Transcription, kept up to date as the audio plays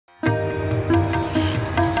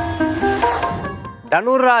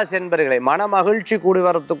தனுராசி என்பர்களை மன மகிழ்ச்சி கூடி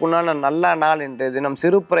வரத்துக்குண்டான நல்ல நாள் இன்றைய தினம்.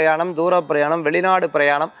 சிறு பிரயாணம், தூர பிரயாணம், வெளிநாடு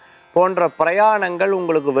பிரயாணம் போன்ற பிரயாணங்கள்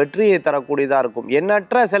உங்களுக்கு வெற்றியை தரக்கூடியதாக இருக்கும்.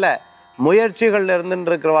 எண்ணற்ற சில முயற்சிகள்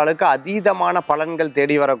இருந்துருக்கிறவர்களுக்கு அதீதமான பலன்கள்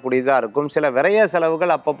தேடி வரக்கூடியதாக இருக்கும். சில விரைய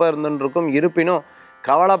செலவுகள் அப்பப்போ இருந்துருக்கும். இருப்பினும்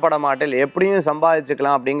கவலைப்பட மாட்டேன், எப்படியும்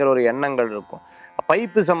சம்பாதிச்சுக்கலாம் அப்படிங்கிற ஒரு எண்ணங்கள் இருக்கும்.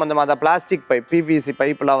 பைப்பு சம்மந்தமாக, அந்த பிளாஸ்டிக் பைப், பிவிசி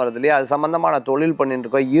பைப்லாம் வருது இல்லையா, அது சம்மந்தமான தொழில் பண்ணிட்டு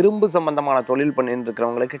இருக்கோம். இரும்பு சம்மந்தமான தொழில் பண்ணிட்டு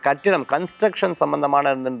இருக்கிறவங்களுக்கு, கட்டிடம் கன்ஸ்ட்ரக்ஷன்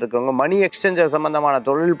சம்மந்தமான இருந்துட்டு இருக்கிறவங்க, மணி எக்ஸ்சேஞ்சர் சம்மந்தமான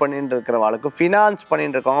தொழில் பண்ணிட்டு இருக்கிறவங்களுக்கு, ஃபினான்ஸ்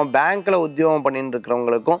பண்ணிட்டு இருக்கவங்க, பேங்க்கில் உத்தியோகம் பண்ணிட்டு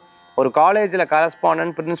இருக்கிறவங்களுக்கும், ஒரு காலேஜில்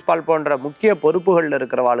கரஸ்பாண்டன்ட், பிரின்சிபால் போன்ற முக்கிய பொறுப்புகளில்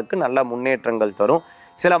இருக்கிறவங்களுக்கு நல்ல முன்னேற்றங்கள் தரும்.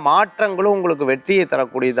 சில மாற்றங்களும் உங்களுக்கு வெற்றியை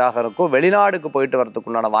தரக்கூடியதாக இருக்கும். வெளிநாடுக்கு போயிட்டு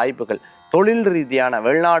வரதுக்குண்டான வாய்ப்புகள், தொழில் ரீதியான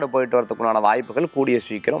வெளிநாடு போயிட்டு வரதுக்குண்டான வாய்ப்புகள் கூடிய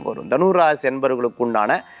சீக்கிரம் வரும். தனுராசி என்பவர்களுக்கு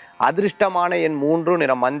உண்டான அதிர்ஷ்டமான எண் 3,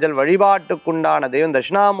 நிறம் மஞ்சள். வழிபாட்டுக்குண்டான தெய்வம்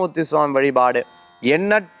தட்சிணாமூர்த்தி சுவாமி வழிபாடு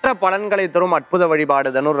எண்ணற்ற பலன்களை தரும் அற்புத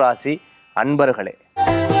வழிபாடு தனுராசி அன்பர்களே.